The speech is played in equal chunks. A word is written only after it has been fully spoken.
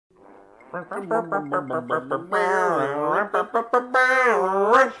Welcome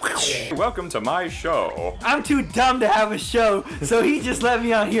to my show. I'm too dumb to have a show, so he just let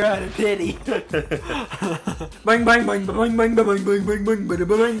me on here out of pity. Bang bang bang bang bang bang bang bang bang bang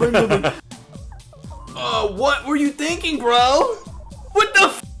bang bang bang. What were you thinking, bro? What the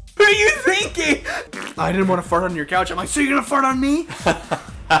f were you thinking? I didn't want to fart on your couch. I'm like, so you're gonna fart on me?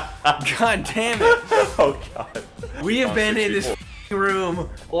 God damn it! Oh god. We have been in this room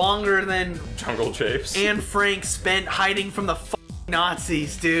longer than Jungle Japes and Frank spent hiding from the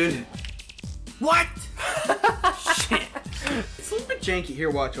Nazis, dude. What? Shit. It's a little bit janky. Here,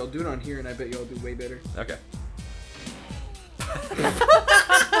 watch. I'll do it on here, and I bet you'll do way better. Okay.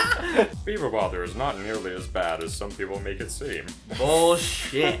 Beaver bother is not nearly as bad as some people make it seem.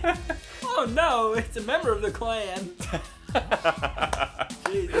 Bullshit. Oh no, it's a member of the clan.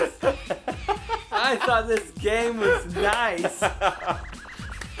 Jesus. I thought this game was nice.